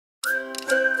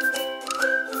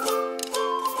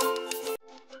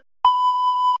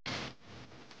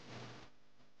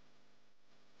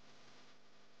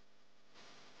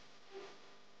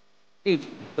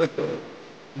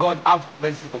God have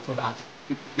mercy for that.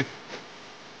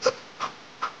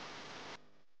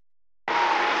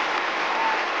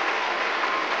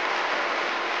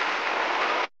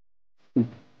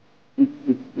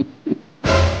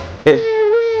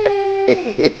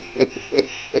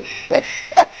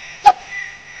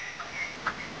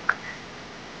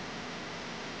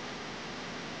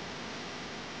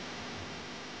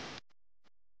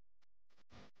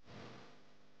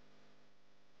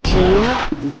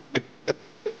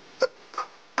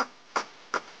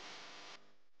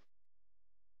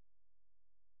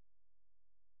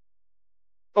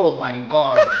 Oh my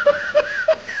God.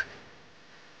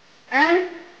 And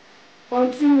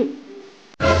continue.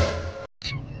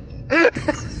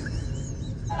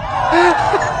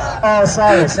 Oh,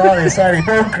 sorry.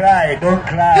 Don't cry.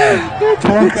 Happy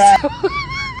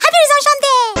Resumption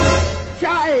Day!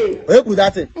 Chai! Where could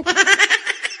that thing?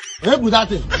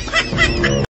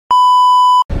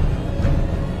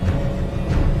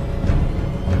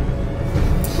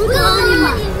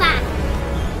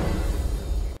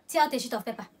 See how they sheet of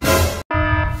paper.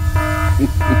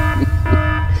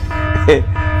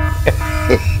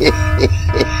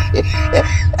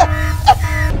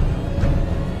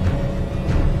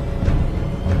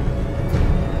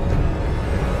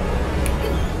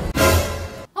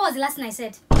 What was the last thing I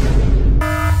said?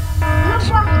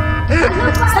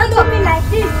 Stop doing me like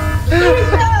this.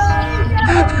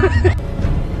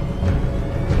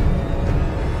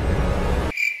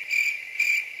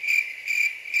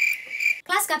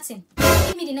 Class captain,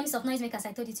 give me the names of noisemakers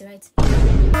I told you to write.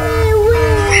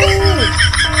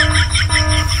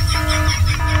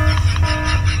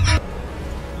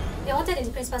 They wanted in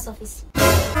the principal's office.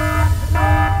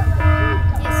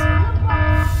 Yes.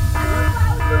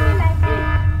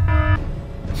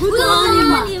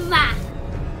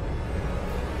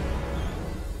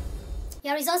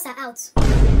 Your results are out.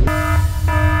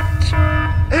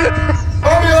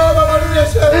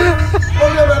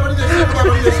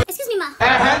 Excuse me, ma. I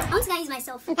want to guys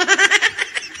myself. Slow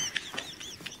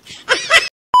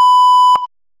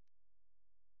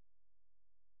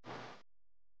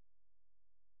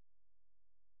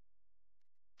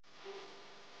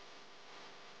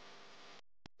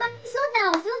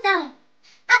down.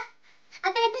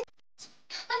 Okay,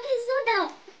 slow down.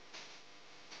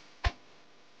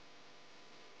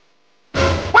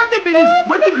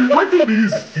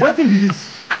 What is this?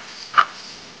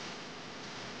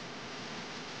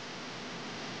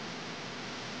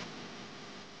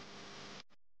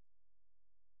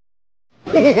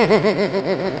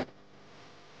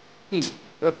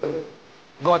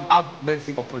 God have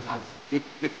mercy upon us.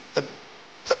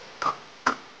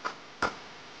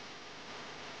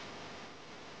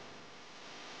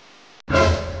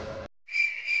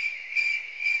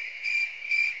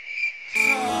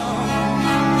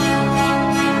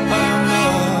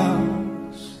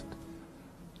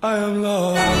 I am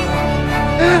lost.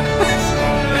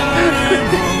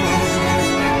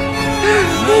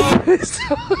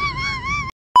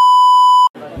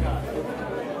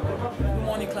 Good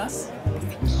morning, class.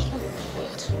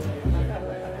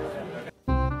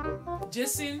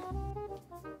 Jason,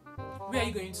 where are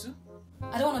you going to?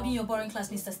 I don't want to be in your boring class,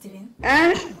 Mr. Steven.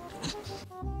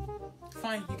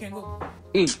 Fine, you can go.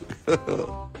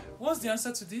 What's the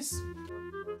answer to this?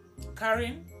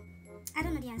 Karen? I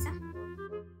don't know the answer.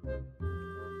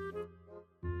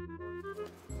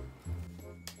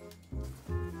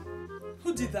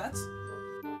 Who did that?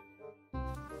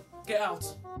 Get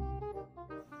out.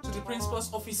 To the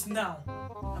principal's office now.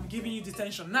 I'm giving you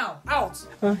detention now. Out!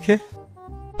 Okay.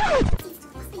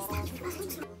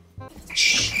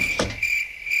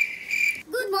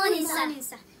 Good morning,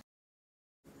 sir.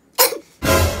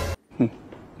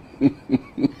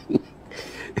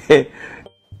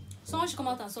 Someone should come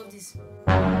out and solve this.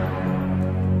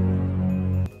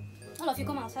 All of you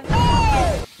come out.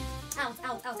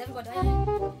 Out, everybody.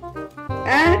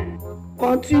 And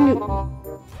continue.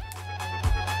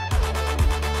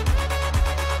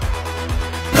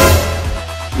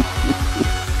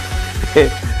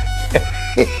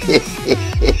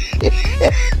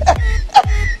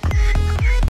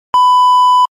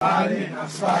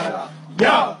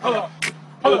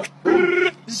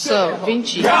 So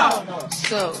Vinci.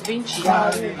 So Vinci.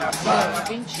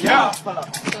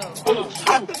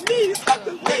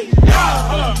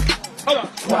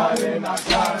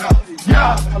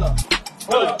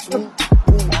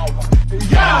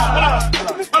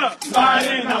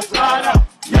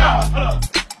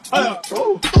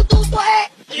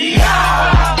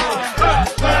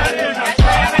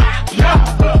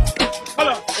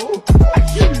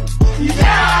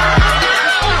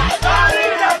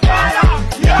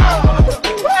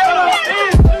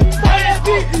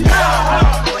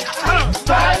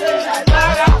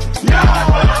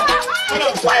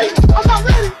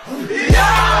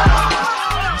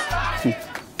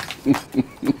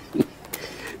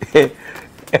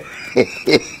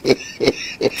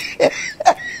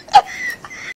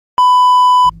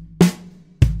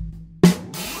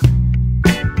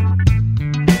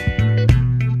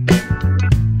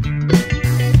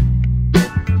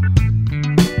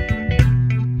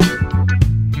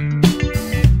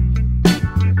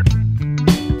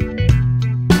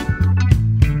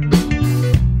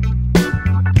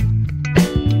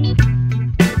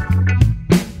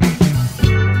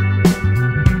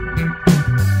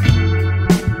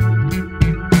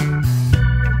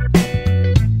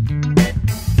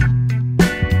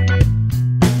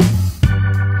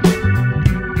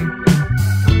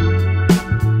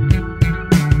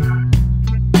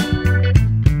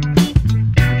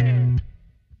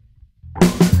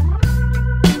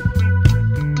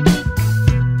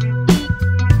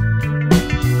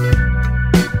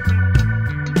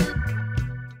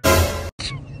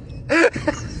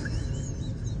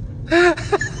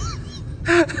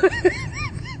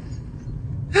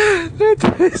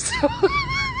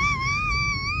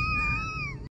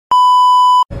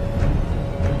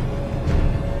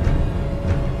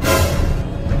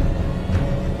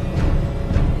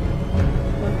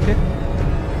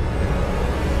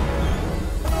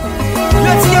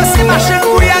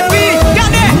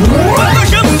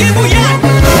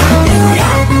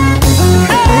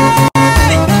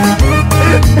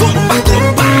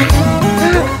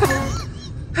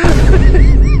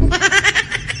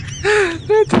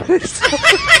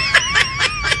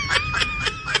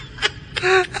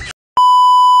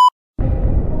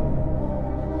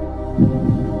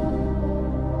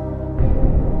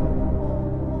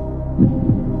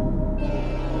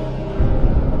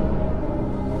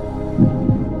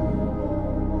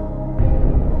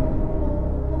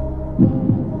 Oh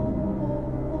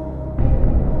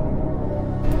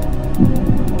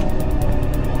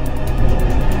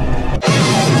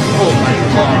my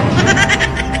God.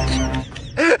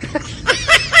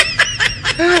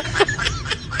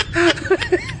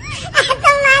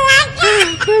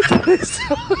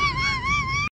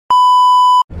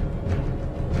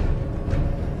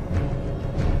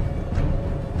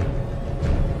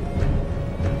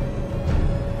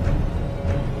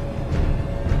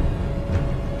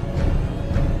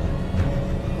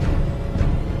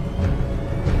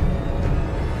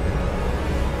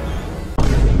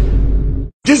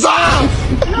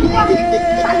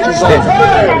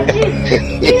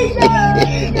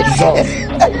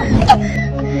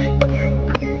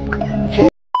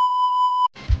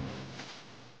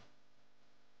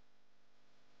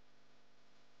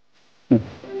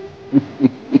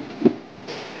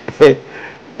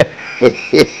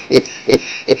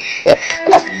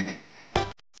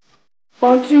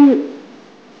 Continue.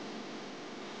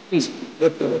 Please,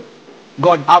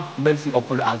 God have mercy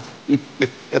upon us.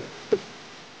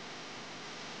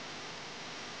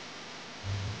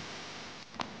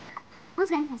 What's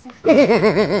going on, sir?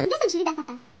 Doesn't she that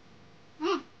papa?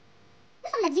 Eh?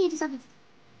 This one like you to solve it.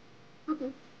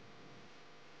 Okay.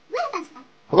 Where is that?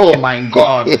 Oh my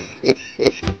God.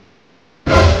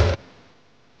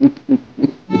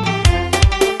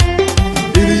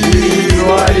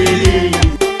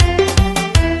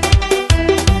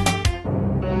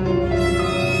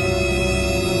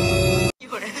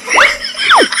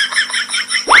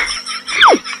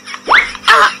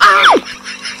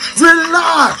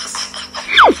 Relax!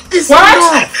 It's What?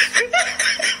 enough!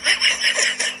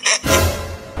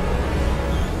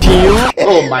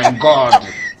 Oh my God.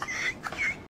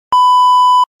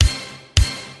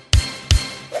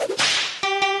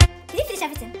 Did you finish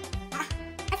everything? I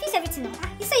finished everything now.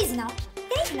 It's so easy now.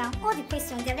 Thank you now. All the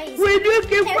questions, they're very easy. Will you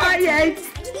keep quiet?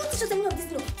 You didn't teach us any of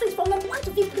this law. So it's from number 1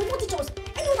 to 50. You won't teach us.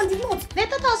 Anyone did not.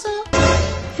 Let us also.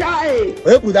 Chai.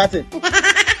 Where could that thing?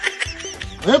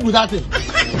 Where could that thing?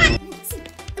 See,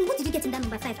 and what did you get in that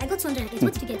number 5? I got 208.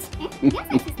 What did you get? Yeah,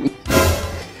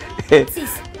 5. 6.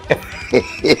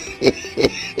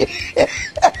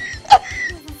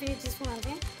 This one,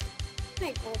 eh?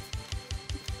 My God.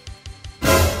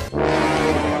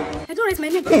 I don't raise my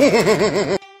name.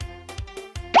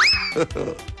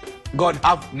 God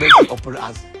have mercy upon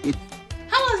us.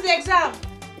 How was the exam?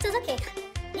 It was okay.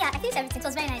 Yeah, I finished everything. It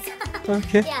was very nice.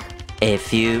 Okay. Yeah. A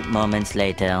few moments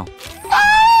later.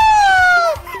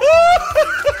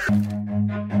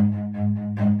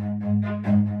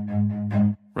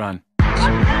 Run. Why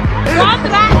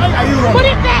are you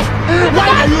running?